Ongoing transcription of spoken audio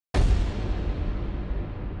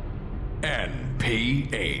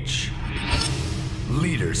NPH.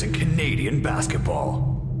 Leaders in Canadian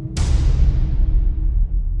basketball.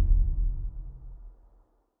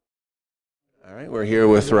 All right, we're here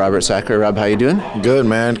with Rob Sacre. Rob, how you doing? Good,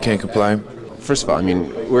 man. Can't complain. First of all, I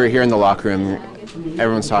mean, we're here in the locker room.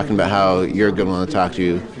 Everyone's talking about how you're a good one to talk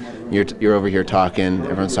to. You're over here talking.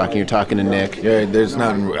 Everyone's talking. You're talking to Nick. Yeah, there's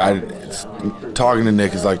nothing. Talking to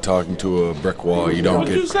Nick is like talking to a brick wall. You don't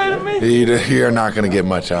get. What you say to me? You're not going to get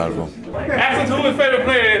much out of him. Ask him who his favorite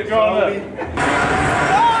player is growing up.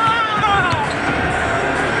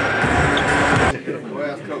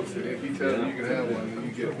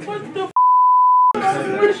 What the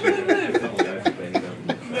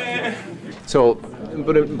So,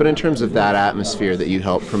 but in terms of that atmosphere that you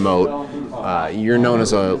help promote, you're known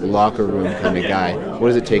as a locker room kind of guy. What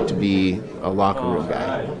does it take to be a locker room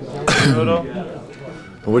guy?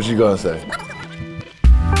 What you gonna say?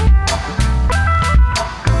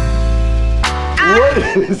 What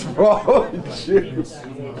is wrong with you?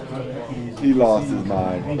 He lost his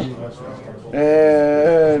mind.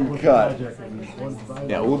 And cut.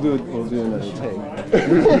 Yeah, we'll do another take.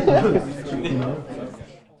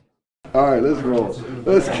 All right, let's roll.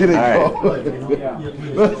 Let's get it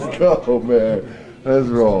going. Let's go, man. Let's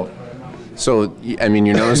roll. So, I mean,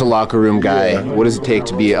 you're known as a locker room guy. Yeah. What does it take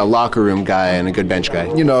to be a locker room guy and a good bench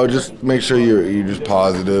guy? You know, just make sure you're just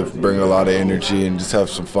positive, bring a lot of energy, and just have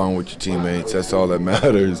some fun with your teammates. That's all that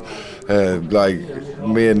matters. Like,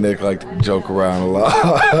 me and Nick like to joke around a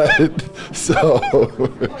lot. So,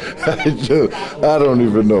 I don't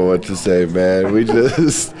even know what to say, man. We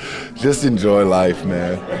just enjoy life,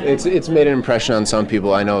 man. It's made an impression on some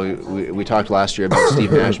people. I know we talked last year about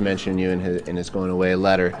Steve Nash mentioning you in his going away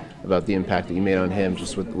letter about the impact that you made on him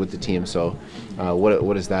just with the team. So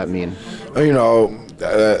what does that mean? You know,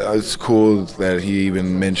 it's cool that he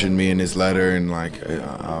even mentioned me in his letter, and like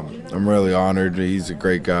I'm really honored. He's a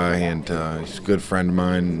great guy, and he's a good friend of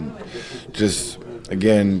mine. Just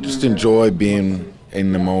enjoy being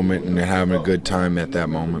in the moment and having a good time at that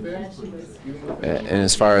moment. And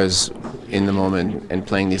as far as in the moment and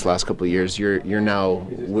playing these last couple of years, you're now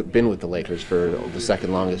been with the Lakers for the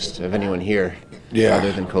second longest of anyone here,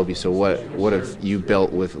 other than Kobe. So what have you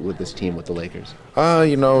built with this team with the Lakers?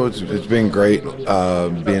 You know, it's been great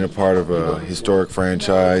being a part of a historic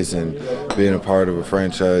franchise and being a part of a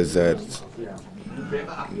franchise that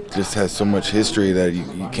just has so much history that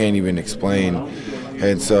you can't even explain.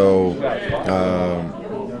 And so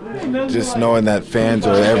just knowing that fans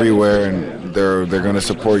are everywhere and they're going to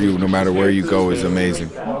support you no matter where you go is amazing.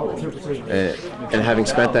 And having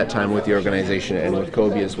spent that time with the organization and with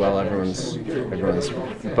Kobe as well, everyone's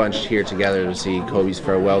bunched here together to see Kobe's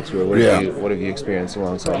farewell tour. What have you experienced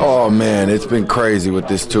alongside? Oh man, it's been crazy with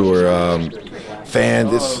this tour.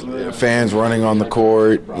 Fans running on the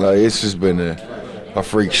court. Like, it's just been a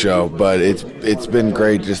freak show, but it's been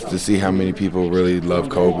great just to see how many people really love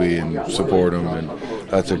Kobe and support him, and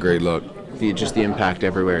that's a great look. Just the impact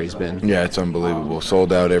everywhere he's been. Yeah, it's unbelievable.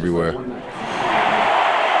 Sold out everywhere.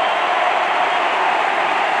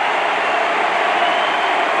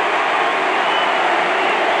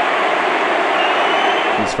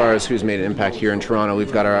 As far as who's made an impact here in Toronto,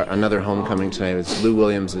 we've got another homecoming tonight. It's Lou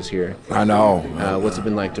Williams is here. I know. What's it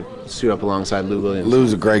been like to suit up alongside Lou Williams?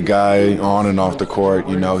 Lou's a great guy on and off the court.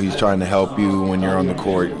 You know, he's trying to help you when you're on the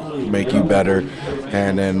court, make you better.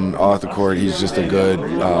 And then off the court, he's just a good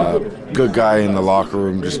guy in the locker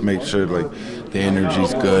room. Just make sure like the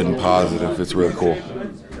energy's good and positive. It's really cool.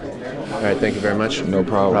 All right, thank you very much. No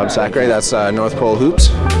problem. Rob Sacre, that's North Pole Hoops.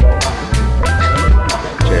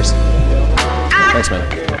 Cheers. Thanks,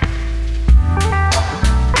 man.